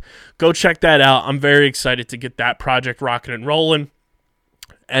 Go check that out. I'm very excited to get that project rocking and rolling.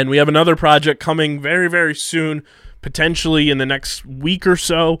 And we have another project coming very, very soon, potentially in the next week or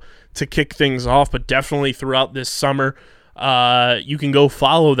so to kick things off, but definitely throughout this summer. You can go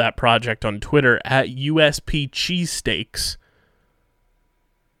follow that project on Twitter at USP Cheesesteaks.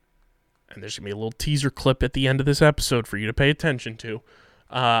 And there's going to be a little teaser clip at the end of this episode for you to pay attention to.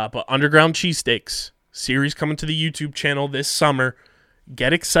 But Underground Cheesesteaks series coming to the YouTube channel this summer.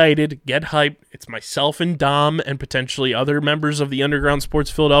 Get excited, get hyped. It's myself and Dom and potentially other members of the Underground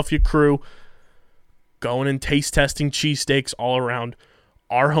Sports Philadelphia crew going and taste testing cheesesteaks all around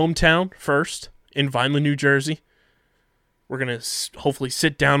our hometown first in Vineland, New Jersey. We're going to hopefully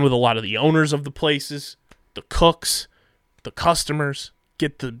sit down with a lot of the owners of the places, the cooks, the customers,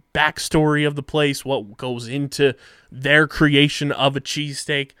 get the backstory of the place, what goes into their creation of a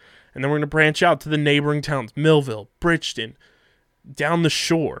cheesesteak. And then we're going to branch out to the neighboring towns, Millville, Bridgeton, down the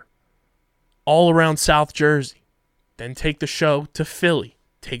shore, all around South Jersey. Then take the show to Philly.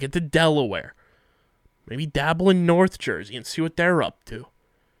 Take it to Delaware. Maybe dabble in North Jersey and see what they're up to.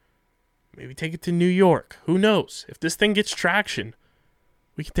 Maybe take it to New York. Who knows? If this thing gets traction,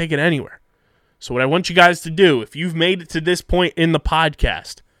 we can take it anywhere. So what I want you guys to do, if you've made it to this point in the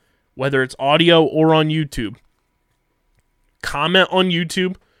podcast, whether it's audio or on YouTube, comment on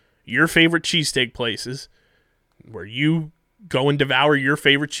YouTube your favorite cheesesteak places where you go and devour your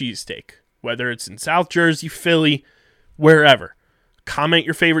favorite cheesesteak, whether it's in South Jersey, Philly, wherever. Comment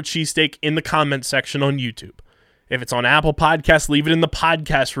your favorite cheesesteak in the comment section on YouTube. If it's on Apple Podcasts, leave it in the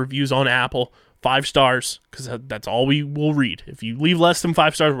podcast reviews on Apple. 5 stars, because that's all we will read. If you leave less than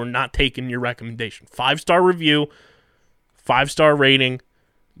 5 stars, we're not taking your recommendation. 5-star review, 5-star rating.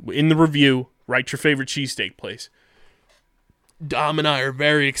 In the review, write your favorite cheesesteak place. Dom and I are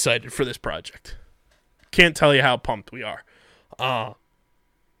very excited for this project. Can't tell you how pumped we are.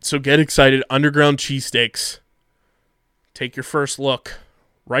 So get excited. Underground Cheesesteaks. Take your first look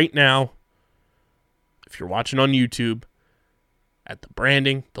right now, if you're watching on YouTube, at the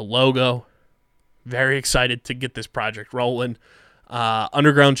branding, the logo. Very excited to get this project rolling.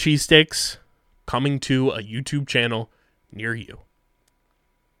 Underground Cheesesteaks coming to a YouTube channel near you.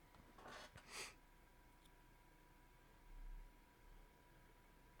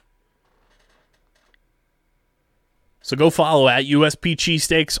 So go follow at USP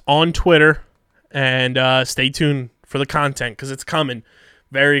Cheesesteaks on Twitter and stay tuned for the content because it's coming.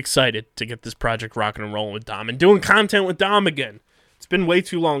 Very excited to get this project rocking and rolling with Dom and doing content with Dom again. It's been way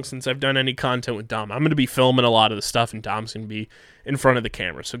too long since I've done any content with Dom. I'm going to be filming a lot of the stuff and Dom's going to be in front of the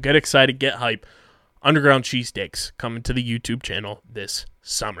camera. So get excited, get hype. Underground Cheesesteaks coming to the YouTube channel this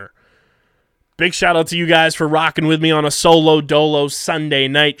summer. Big shout out to you guys for rocking with me on a solo dolo Sunday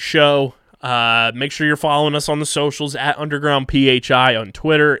night show. Make sure you're following us on the socials at Underground PHI on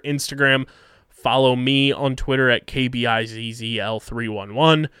Twitter, Instagram. Follow me on Twitter at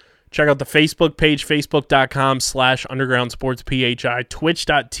KBIZZL311. Check out the Facebook page, facebook.com/undergroundsportsphi,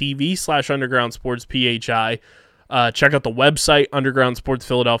 twitch.tv/undergroundsportsphi. Check out the website,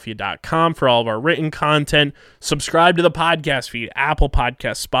 undergroundsportsphiladelphia.com, for all of our written content. Subscribe to the podcast feed, Apple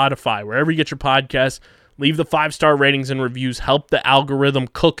Podcasts, Spotify, wherever you get your podcasts. Leave the 5-star ratings and reviews. Help the algorithm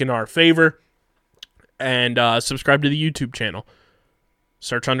cook in our favor. And subscribe to the YouTube channel.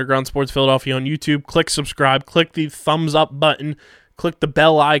 Search Underground Sports Philadelphia on YouTube. Click subscribe. Click the thumbs up button. Click the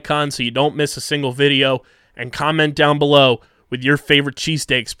bell icon so you don't miss a single video. And comment down below with your favorite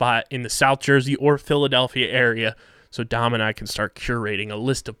cheesesteak spot in the South Jersey or Philadelphia area so Dom and I can start curating a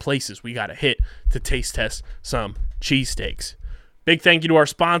list of places we got to hit to taste test some cheesesteaks. Big thank you to our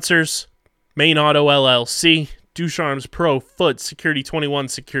sponsors, Main Auto LLC, Ducharme's Pro Foot Security 21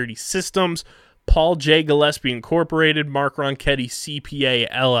 Security Systems, Paul J. Gillespie Incorporated, Mark Ronchetti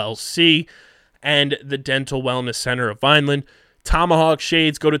CPA LLC, and the Dental Wellness Center of Vineland. Tomahawk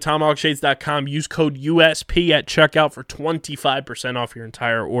Shades, go to tomahawkshades.com, use code USP at checkout for 25% off your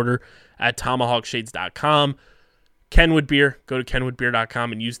entire order at tomahawkshades.com. Kenwood Beer, go to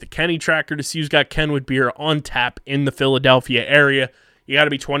kenwoodbeer.com and use the Kenny tracker to see who's got Kenwood Beer on tap in the Philadelphia area. You got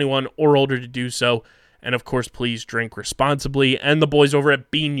to be 21 or older to do so. And, of course, please drink responsibly. And the boys over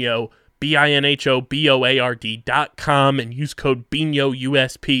at Binho, BINHOBOARD.com, and use code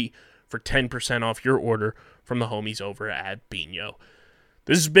BINHOUSP for 10% off your order from the homies over at Binho.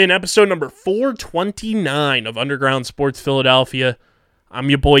 This has been episode number 429 of Underground Sports Philadelphia. I'm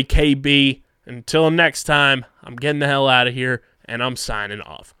your boy KB. Until next time, I'm getting the hell out of here, and I'm signing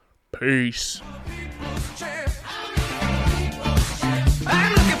off. Peace.